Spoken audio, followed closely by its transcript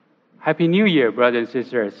Happy New Year, brothers and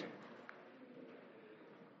sisters.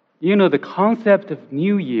 You know, the concept of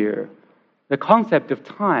New Year, the concept of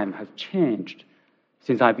time has changed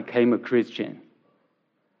since I became a Christian.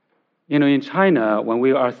 You know, in China, when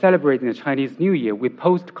we are celebrating the Chinese New Year, we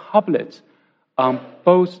post couplets on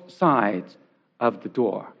both sides of the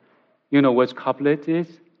door. You know what couplet is?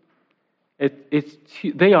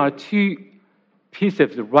 They are two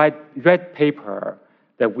pieces of red paper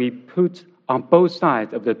that we put on both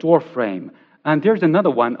sides of the door frame, and there's another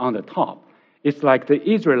one on the top. It's like the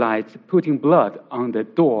Israelites putting blood on the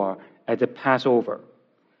door at the Passover.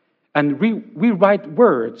 And we write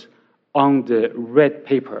words on the red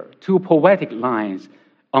paper, two poetic lines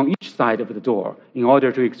on each side of the door in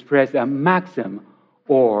order to express a maxim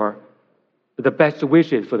or the best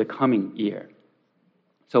wishes for the coming year.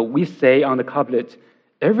 So we say on the couplet,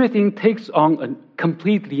 everything takes on a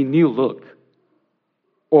completely new look,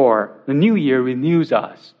 or the new year renews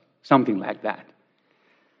us, something like that.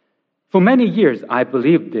 For many years, I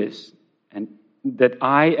believed this, and that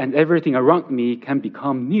I and everything around me can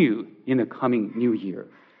become new in the coming new year.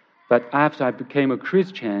 But after I became a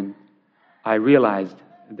Christian, I realized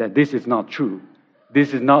that this is not true.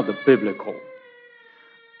 This is not the biblical.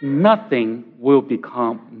 Nothing will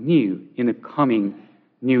become new in the coming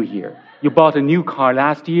new year. You bought a new car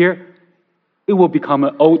last year, it will become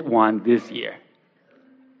an old one this year.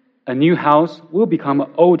 A new house will become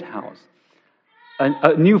an old house.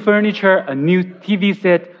 A new furniture, a new TV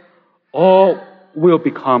set, all will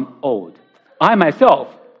become old. I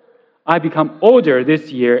myself, I become older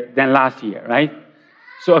this year than last year, right?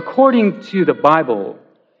 So according to the Bible,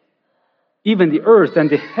 even the earth and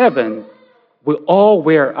the heaven will all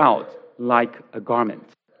wear out like a garment.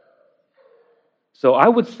 So I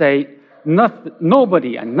would say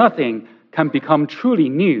nobody and nothing can become truly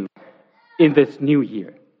new in this new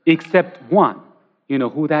year, except one. You know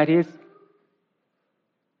who that is?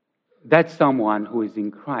 That's someone who is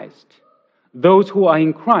in Christ. Those who are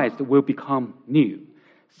in Christ will become new.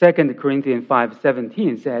 2 Corinthians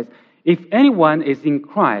 5:17 says, if anyone is in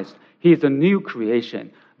Christ, he is a new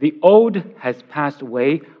creation. The old has passed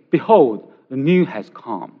away. Behold, the new has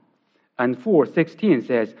come. And 4:16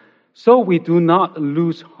 says, so we do not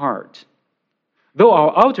lose heart. Though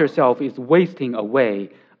our outer self is wasting away,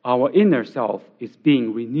 our inner self is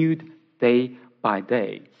being renewed day by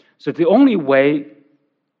day. So the only way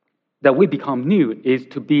that we become new is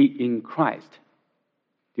to be in Christ.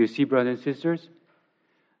 Do you see, brothers and sisters?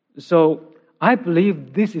 So I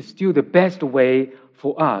believe this is still the best way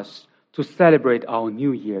for us to celebrate our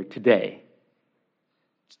new year today.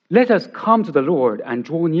 Let us come to the Lord and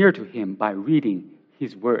draw near to Him by reading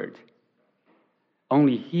His Word.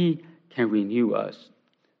 Only He can renew us.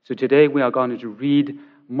 So today we are going to read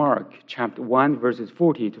Mark chapter 1, verses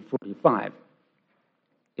 40 to 45.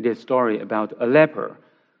 It is a story about a leper.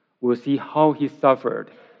 We'll see how he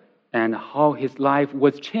suffered and how his life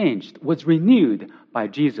was changed, was renewed by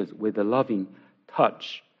Jesus with a loving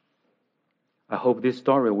touch. I hope this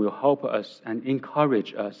story will help us and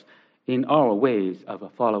encourage us in our ways of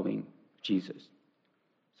following Jesus.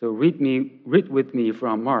 So read with me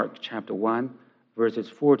from Mark chapter 1, verses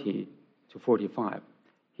 40 to 45.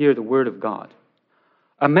 Hear the word of God.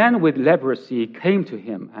 A man with leprosy came to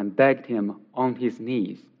him and begged him on his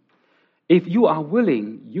knees, if you are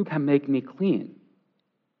willing, you can make me clean.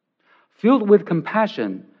 Filled with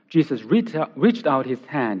compassion, Jesus reached out his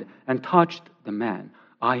hand and touched the man.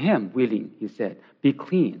 I am willing, he said, be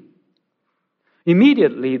clean.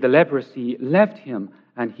 Immediately the leprosy left him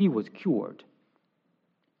and he was cured.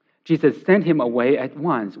 Jesus sent him away at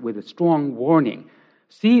once with a strong warning.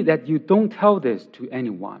 See that you don't tell this to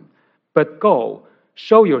anyone, but go,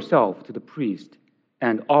 show yourself to the priest,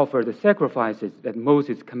 and offer the sacrifices that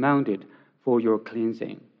Moses commanded for your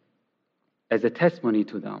cleansing, as a testimony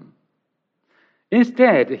to them.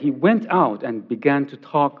 Instead, he went out and began to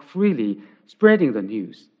talk freely, spreading the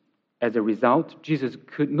news. As a result, Jesus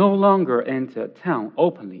could no longer enter town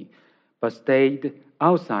openly, but stayed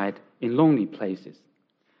outside in lonely places.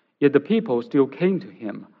 Yet the people still came to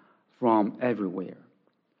him from everywhere.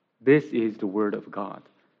 This is the word of God.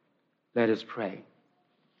 Let us pray.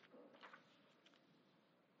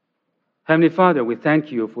 Heavenly Father, we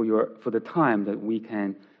thank you for the time that we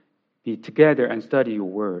can be together and study your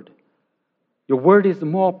word. Your word is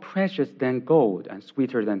more precious than gold and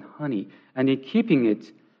sweeter than honey, and in keeping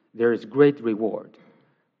it, there is great reward.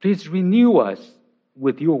 Please renew us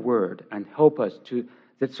with your word and help us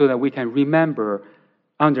so that we can remember,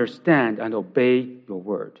 understand, and obey your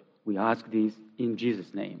word. We ask this in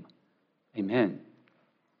Jesus' name. Amen.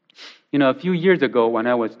 You know, a few years ago when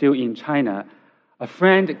I was still in China, A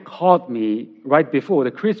friend called me right before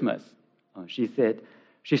the Christmas. She said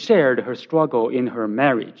she shared her struggle in her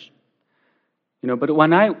marriage. But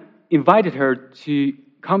when I invited her to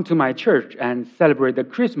come to my church and celebrate the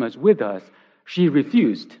Christmas with us, she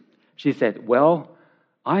refused. She said, well,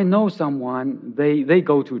 I know someone, they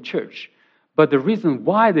go to church. But the reason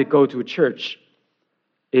why they go to church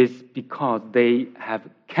is because they have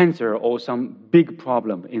cancer or some big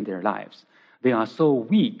problem in their lives. They are so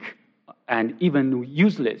weak and even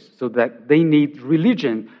useless, so that they need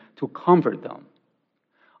religion to comfort them.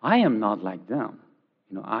 I am not like them.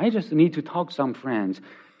 I just need to talk to some friends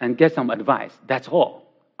and get some advice. That's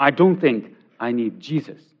all. I don't think I need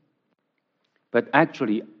Jesus. But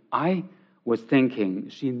actually, I was thinking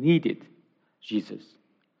she needed Jesus.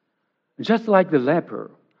 Just like the leper,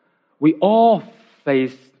 we all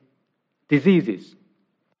face diseases,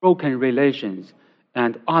 broken relations,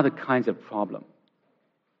 and other kinds of problems.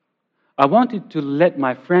 I wanted to let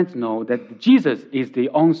my friends know that Jesus is the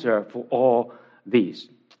answer for all these.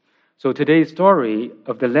 So today's story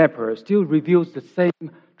of the leper still reveals the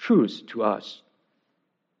same truth to us.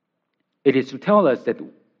 It is to tell us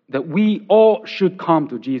that we all should come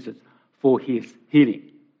to Jesus for his healing.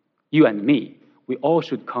 You and me, we all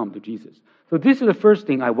should come to Jesus. So this is the first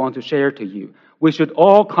thing I want to share to you. We should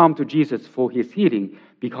all come to Jesus for his healing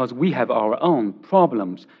because we have our own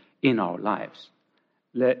problems in our lives.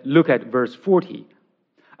 Look at verse 40.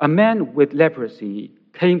 A man with leprosy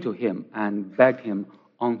came to him and begged him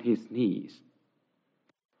on his knees.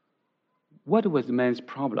 What was the man's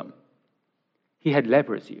problem? He had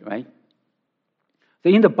leprosy, right? So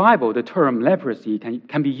in the Bible, the term leprosy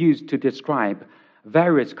can be used to describe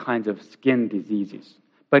various kinds of skin diseases,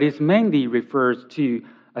 but it mainly refers to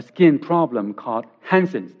a skin problem called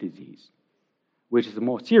Hansen's disease, which is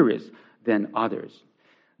more serious than others.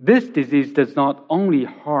 This disease does not only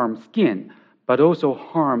harm skin, but also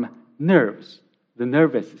harm nerves, the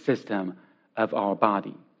nervous system of our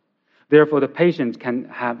body. Therefore, the patient can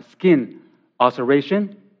have skin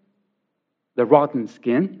ulceration, the rotten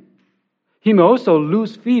skin. He may also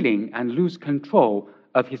lose feeling and lose control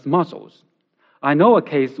of his muscles. I know a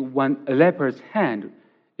case when a leper's hand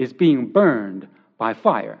is being burned by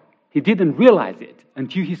fire. He didn't realize it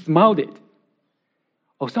until he smelled it.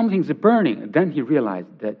 Oh, something's burning. And then he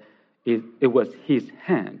realized that it was his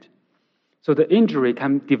hand. So the injury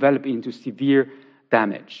can develop into severe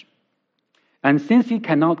damage. And since he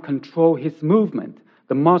cannot control his movement,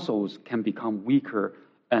 the muscles can become weaker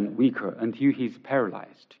and weaker until he's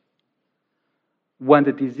paralyzed. When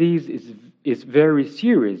the disease is very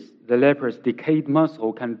serious, the leper's decayed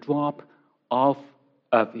muscle can drop off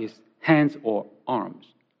of his hands or arms,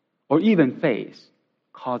 or even face,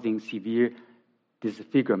 causing severe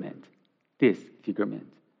disfigurement.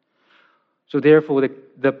 So therefore,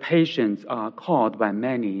 the patients are called by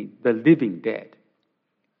many the living dead.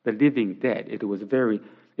 The living dead.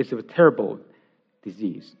 It's a terrible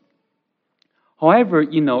disease. However,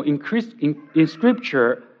 in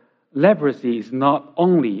Scripture, leprosy is not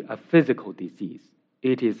only a physical disease.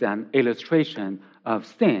 It is an illustration of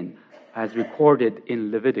sin as recorded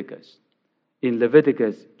in Leviticus. In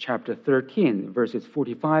Leviticus chapter 13, verses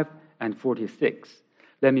 45 and 46.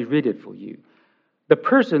 Let me read it for you. The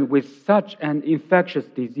person with such an infectious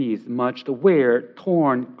disease must wear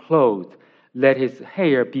torn clothes, let his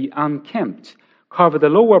hair be unkempt, cover the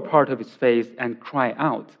lower part of his face, and cry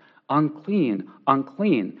out, "Unclean,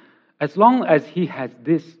 unclean." As long as he has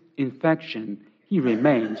this infection, he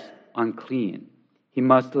remains unclean. He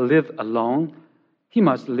must live alone. He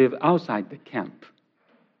must live outside the camp.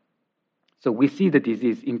 So we see the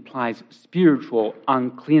disease implies spiritual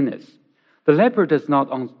uncleanness. The leper does not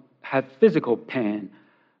have physical pain,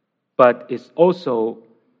 but is also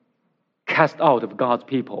cast out of God's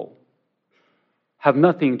people, have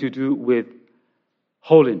nothing to do with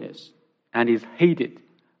holiness, and is hated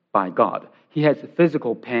by God. He has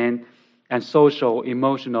physical pain and social,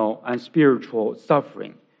 emotional, and spiritual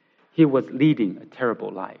suffering. He was leading a terrible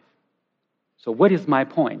life. So what is my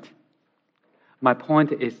point? My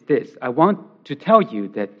point is this. I want to tell you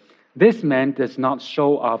that this man does not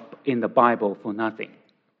show up in the Bible for nothing.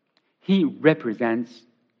 He represents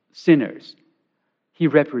sinners. He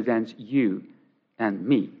represents you and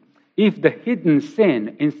me. If the hidden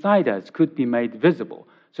sin inside us could be made visible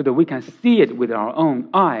so that we can see it with our own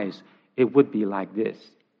eyes, it would be like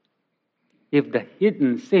this. If the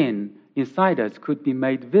hidden sin inside us could be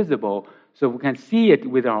made visible so we can see it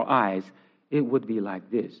with our eyes, it would be like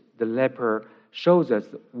this. The leper shows us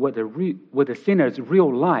what the sinner's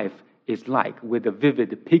real life is like with a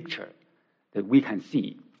vivid picture that we can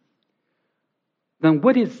see. Then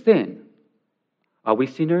what is sin? Are we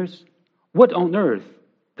sinners? What on earth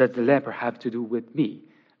does the leper have to do with me?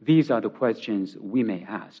 These are the questions we may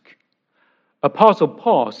ask. Apostle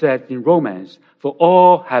Paul says in Romans, "For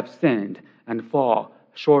all have sinned and fall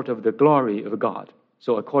short of the glory of God."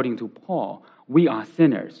 So according to Paul, we are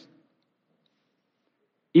sinners.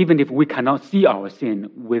 Even if we cannot see our sin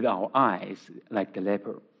with our eyes like the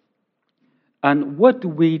leper. And what do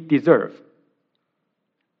we deserve?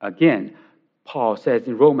 Again, Paul says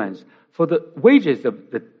in Romans, "For the wages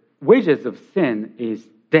of sin is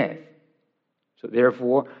death." So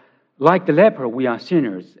therefore, like the leper, we are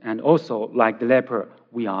sinners, and also like the leper,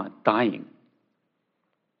 we are dying.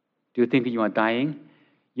 Do you think you are dying?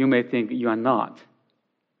 You may think you are not.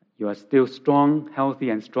 You are still strong, healthy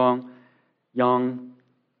and strong, young.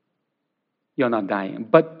 You're not dying.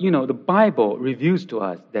 But, the Bible reveals to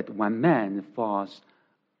us that when man falls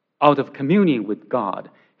out of communion with God,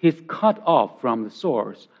 he's cut off from the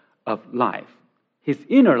source of life. His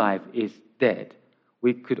inner life is dead.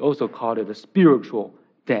 We could also call it a spiritual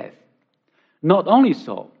death. Not only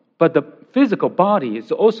so, but the physical body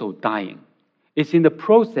is also dying. It's in the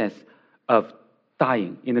process of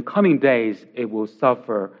dying. In the coming days, it will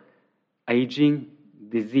suffer aging,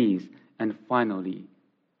 disease, and finally,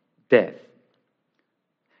 death.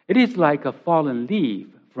 It is like a fallen leaf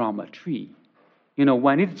from a tree.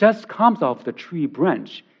 When it just comes off the tree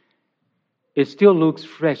branch, it still looks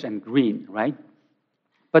fresh and green, right?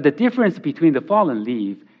 But the difference between the fallen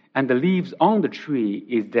leaf and the leaves on the tree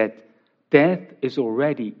is that death is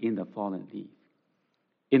already in the fallen leaf.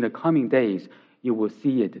 In the coming days, you will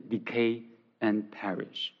see it decay and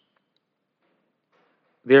perish.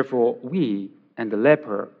 Therefore, we and the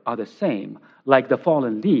leper are the same. Like the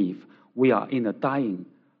fallen leaf, we are in a dying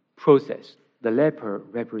process. The leper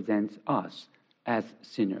represents us as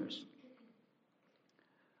sinners.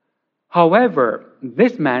 However,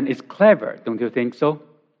 this man is clever, don't you think so?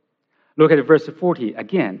 Look at verse 40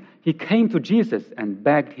 again. He came to Jesus and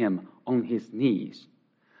begged him on his knees.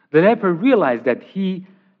 The leper realized that he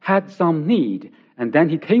had some need, and then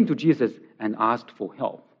he came to Jesus and asked for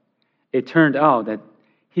help. It turned out that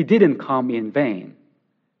he didn't come in vain.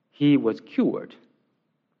 He was cured.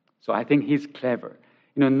 So I think he's clever.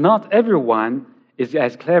 Not everyone is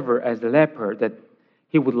as clever as the leper that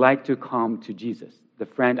he would like to come to Jesus. The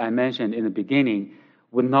friend I mentioned in the beginning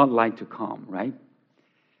would not like to come, right?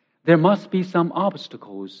 There must be some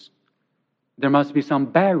obstacles. There must be some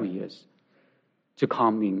barriers to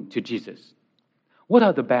coming to Jesus. What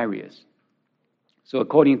are the barriers? So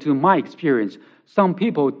according to my experience, some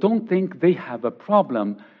people don't think they have a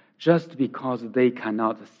problem just because they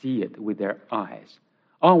cannot see it with their eyes.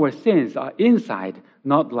 Our sins are inside,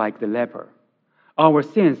 not like the leper. Our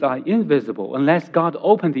sins are invisible. Unless God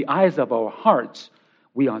opened the eyes of our hearts,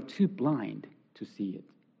 we are too blind to see it.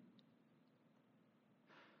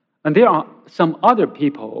 And there are some other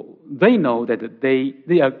people, they know that they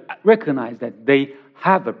recognize that they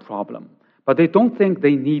have a problem, but they don't think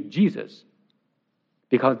they need Jesus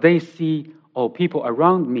because they see, people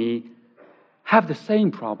around me have the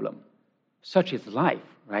same problem, such as life,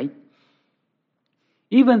 right?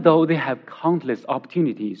 Even though they have countless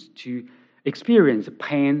opportunities to experience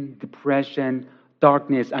pain, depression,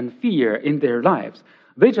 darkness, and fear in their lives,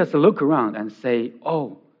 they just look around and say,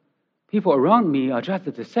 people around me are just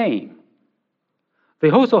the same. They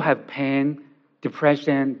also have pain,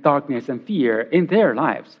 depression, darkness, and fear in their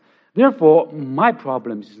lives. Therefore, my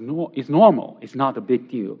problem is normal. It's not a big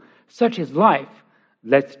deal. Such is life.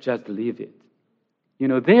 Let's just leave it.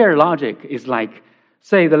 Their logic is like,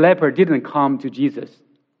 say the leper didn't come to Jesus,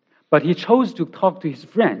 but he chose to talk to his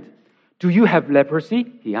friend. "Do you have leprosy?"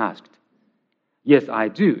 he asked. "Yes, I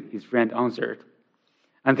do," his friend answered.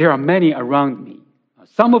 "And there are many around me.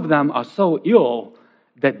 Some of them are so ill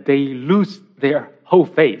that they lose their whole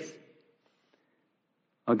face."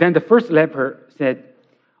 Then the first leper said,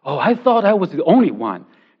 I thought I was the only one.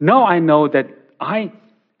 Now I know that I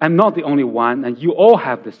am not the only one, and you all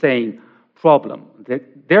have the same problem.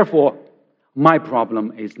 Therefore, my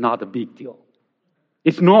problem is not a big deal.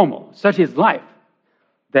 It's normal. Such is life.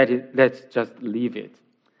 Let's just leave it.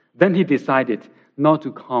 Then he decided not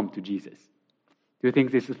to come to Jesus. Do you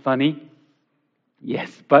think this is funny?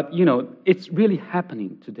 Yes, but it's really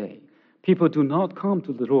happening today. People do not come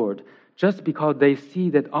to the Lord just because they see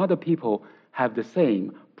that other people have the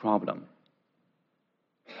same problem.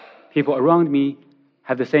 People around me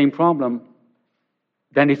have the same problem,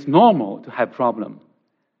 then it's normal to have problem.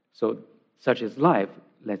 So such is life,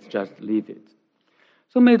 let's just leave it.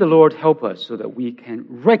 So may the Lord help us so that we can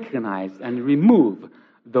recognize and remove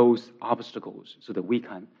those obstacles so that we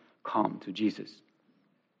can come to Jesus.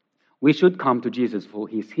 We should come to Jesus for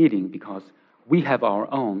his healing because we have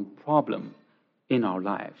our own problem in our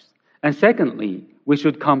lives. And secondly, we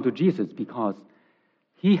should come to Jesus because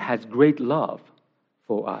he has great love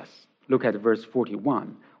for us. Look at verse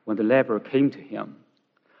 41, when the leper came to him.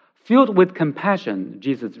 Filled with compassion,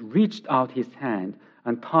 Jesus reached out his hand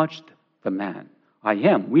and touched the man. I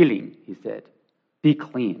am willing, he said. Be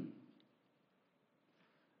clean.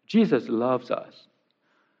 Jesus loves us.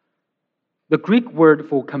 The Greek word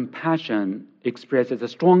for compassion expresses a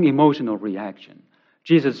strong emotional reaction.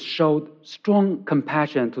 Jesus showed strong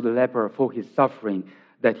compassion to the leper for his suffering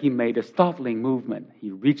that he made a startling movement.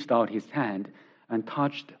 He reached out his hand and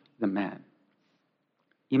touched the man.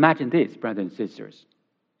 Imagine this, brothers and sisters.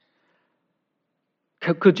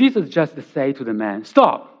 Could Jesus just say to the man,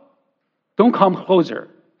 stop, don't come closer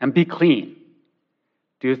and be clean?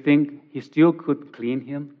 Do you think he still could clean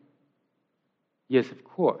him? Yes, of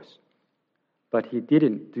course. But he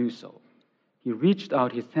didn't do so. He reached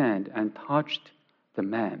out his hand and touched the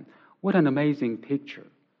man. What an amazing picture.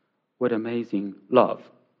 What amazing love.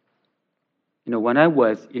 You know, when I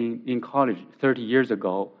was in college 30 years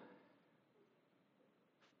ago,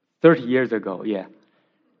 when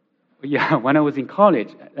I was in college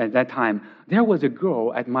at that time, there was a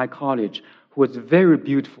girl at my college who was very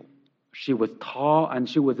beautiful. She was tall and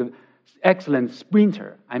she was an excellent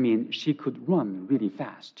sprinter. I mean, she could run really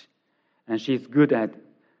fast. And she's good at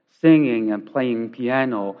singing and playing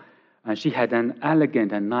piano. And she had an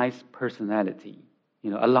elegant and nice personality.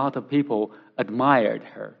 You know, a lot of people admired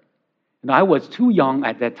her. And I was too young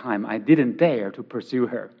at that time. I didn't dare to pursue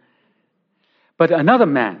her. But another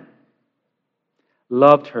man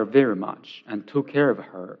loved her very much and took care of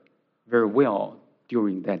her very well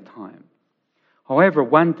during that time. However,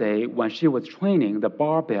 one day when she was training, the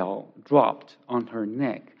barbell dropped on her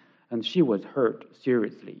neck and she was hurt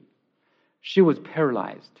seriously. She was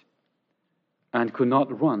paralyzed and could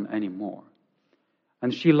not run anymore.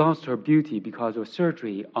 And she lost her beauty because of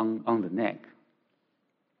surgery on the neck.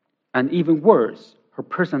 And even worse, her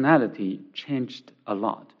personality changed a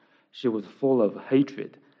lot. She was full of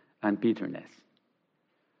hatred and bitterness.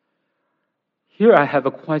 Here I have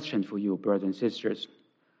a question for you, brothers and sisters.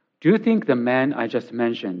 Do you think the man I just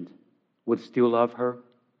mentioned would still love her?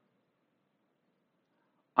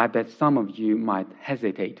 I bet some of you might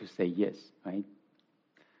hesitate to say yes, right?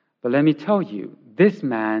 But let me tell you, this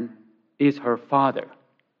man is her father.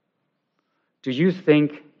 Do you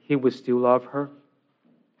think he would still love her?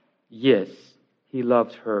 Yes, he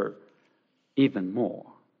loved her even more.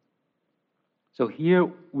 So here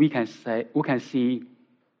we can see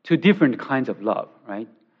two different kinds of love, right?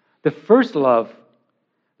 The first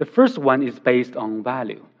one is based on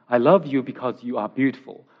value. I love you because you are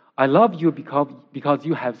beautiful. I love you because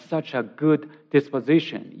you have such a good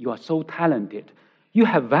disposition. You are so talented. You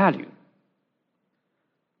have value.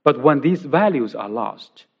 But when these values are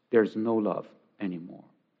lost, there's no love anymore.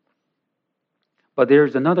 But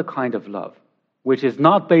there's another kind of love, which is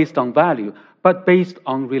not based on value, but based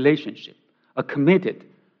on relationship, a committed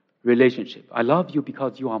relationship. I love you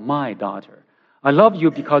because you are my daughter. I love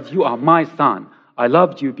you because you are my son. I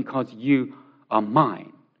love you because you are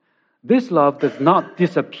mine. This love does not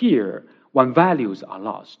disappear when values are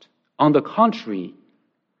lost. On the contrary,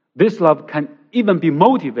 this love can even be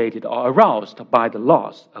motivated or aroused by the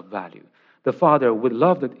loss of value. The father would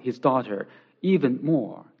love his daughter even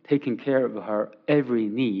more, taking care of her every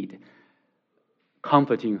need,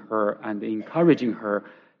 comforting her and encouraging her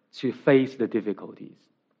to face the difficulties.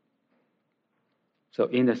 So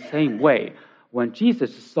in the same way, when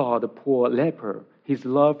Jesus saw the poor leper, his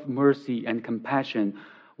love, mercy, and compassion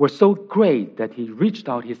were so great that he reached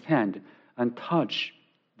out his hand and touched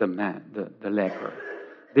the man, the leper.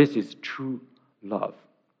 This is true love.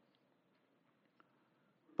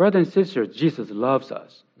 Brothers and sisters, Jesus loves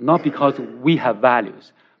us, not because we have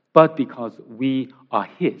values, but because we are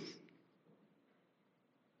his.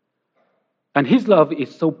 And his love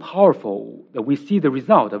is so powerful that we see the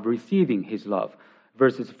result of receiving his love.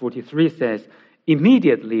 Verses 43 says,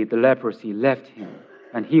 immediately the leprosy left him,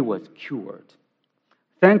 and he was cured.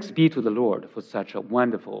 Thanks be to the Lord for such a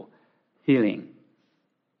wonderful healing.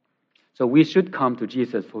 So we should come to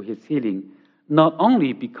Jesus for his healing, not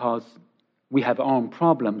only because we have our own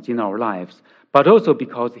problems in our lives, but also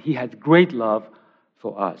because he has great love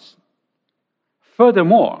for us.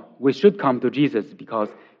 Furthermore, we should come to Jesus because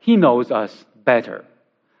he knows us better.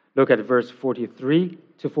 Look at verse 43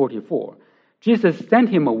 to 44. Jesus sent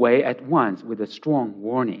him away at once with a strong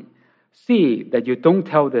warning. See that you don't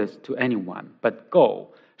tell this to anyone, but go,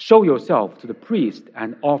 show yourself to the priest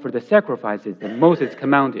and offer the sacrifices that Moses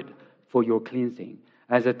commanded for your cleansing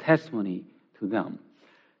as a testimony to them.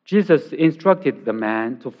 Jesus instructed the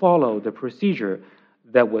man to follow the procedure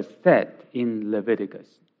that was set in Leviticus,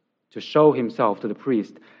 to show himself to the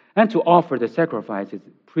priest and to offer the sacrifices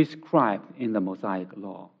prescribed in the Mosaic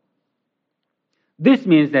law. This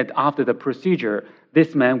means that after the procedure,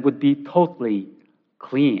 this man would be totally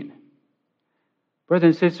clean.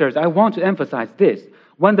 Brothers and sisters, I want to emphasize this.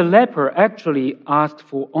 When the leper actually asked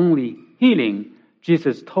for only healing,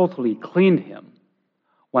 Jesus totally cleaned him.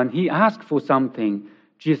 When he asked for something,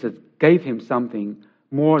 Jesus gave him something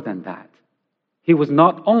more than that. He was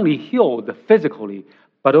not only healed physically,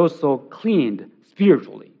 but also cleaned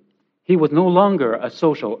spiritually. He was no longer a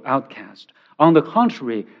social outcast. On the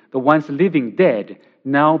contrary, the once living dead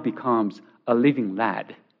now becomes a living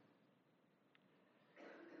lad.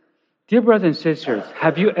 Dear brothers and sisters,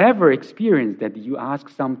 have you ever experienced that you ask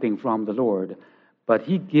something from the Lord, but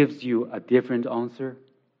He gives you a different answer?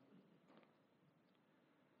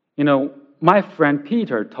 My friend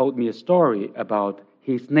Peter told me a story about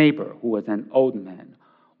his neighbor who was an old man.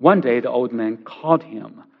 One day, the old man called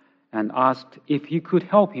him and asked if he could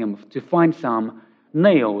help him to find some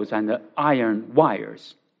nails and iron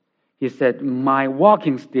wires. He said, "My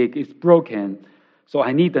walking stick is broken, so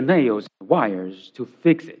I need the nails and wires to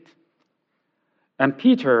fix it." And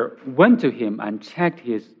Peter went to him and checked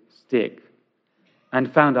his stick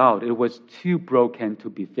and found out it was too broken to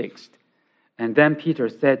be fixed. And then Peter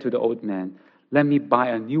said to the old man, "Let me buy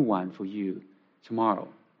a new one for you tomorrow."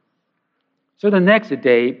 So the next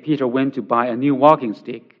day, Peter went to buy a new walking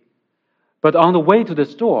stick. But on the way to the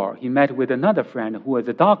store, he met with another friend who was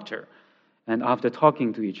a doctor. And after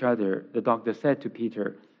talking to each other, the doctor said to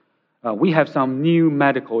Peter, "We have some new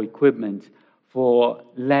medical equipment for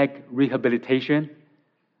leg rehabilitation.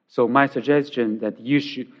 So my suggestion that you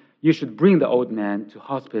should bring the old man to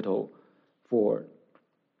hospital for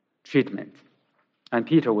treatment." And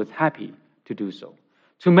Peter was happy to do so.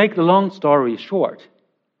 To make the long story short,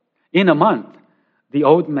 in a month, the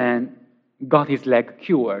old man got his leg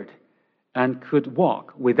cured and could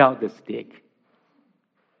walk without the stick.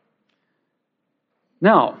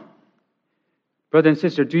 Now, brother and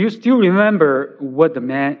sister, do you still remember what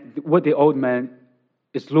the old man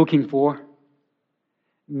is looking for?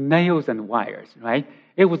 Nails and wires, right?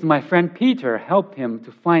 It was my friend Peter helped him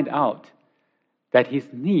to find out that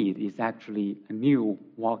his need is actually a new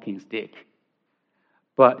walking stick.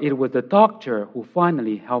 But it was the doctor who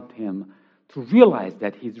finally helped him to realize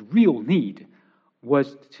that his real need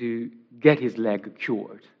was to get his leg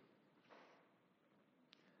cured.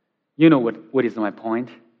 You know what is my point?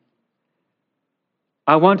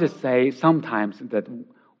 I want to say sometimes that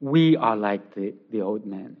we are like the old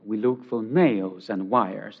man. We look for nails and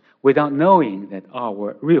wires without knowing that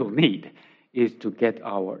our real need is to get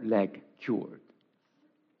our leg cured.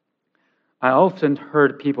 I often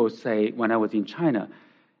heard people say when I was in China,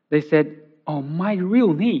 they said, "Oh, my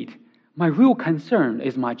real need, my real concern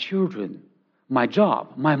is my children, my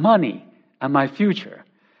job, my money, and my future."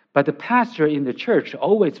 But the pastor in the church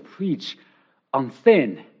always preach on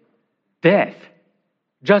sin, death,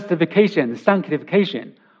 justification,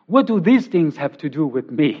 sanctification. What do these things have to do with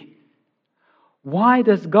me? Why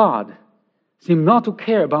does God seem not to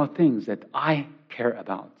care about things that I care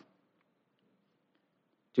about?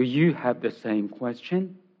 Do you have the same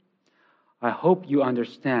question? I hope you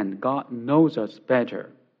understand God knows us better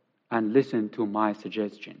and listen to my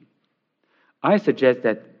suggestion. I suggest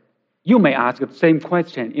that you may ask the same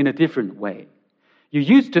question in a different way. You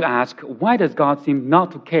used to ask, why does God seem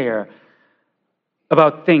not to care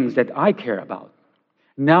about things that I care about?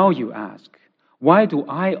 Now you ask, why do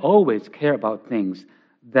I always care about things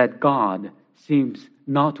that God seems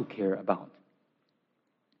not to care about?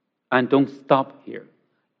 And don't stop here.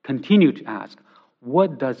 Continue to ask,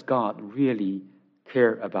 what does God really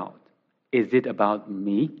care about? Is it about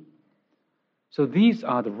me? So these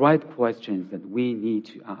are the right questions that we need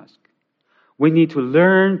to ask. We need to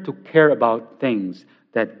learn to care about things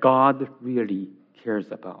that God really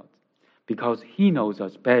cares about, because He knows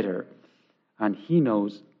us better and He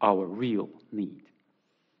knows our real need.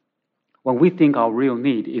 When we think our real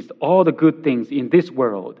need is all the good things in this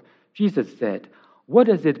world, Jesus said, "What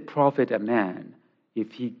does it profit a man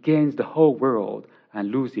if he gains the whole world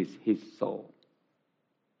and loses his soul?"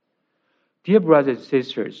 Dear brothers and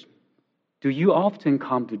sisters, do you often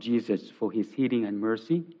come to Jesus for His healing and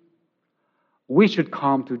mercy? We should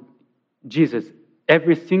come to Jesus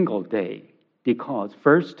every single day because,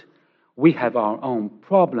 first, we have our own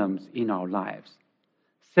problems in our lives.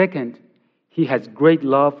 Second, He has great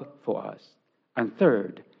love for us. And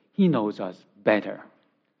third, He knows us better.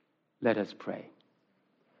 Let us pray.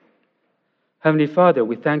 Heavenly Father,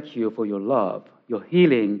 we thank You for Your love, Your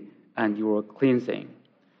healing, and Your cleansing.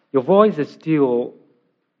 Your voice still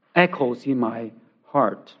echoes in my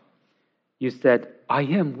heart. You said, I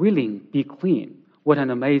am willing, be clean. What an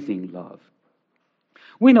amazing love.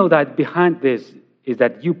 We know that behind this is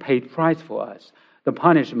that you paid price for us. The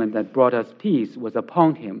punishment that brought us peace was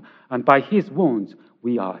upon him, and by his wounds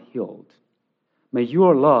we are healed. May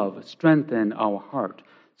your love strengthen our heart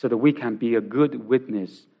so that we can be a good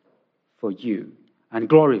witness for you and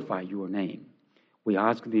glorify your name. We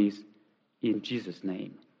ask this in Jesus'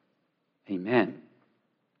 name. Amen.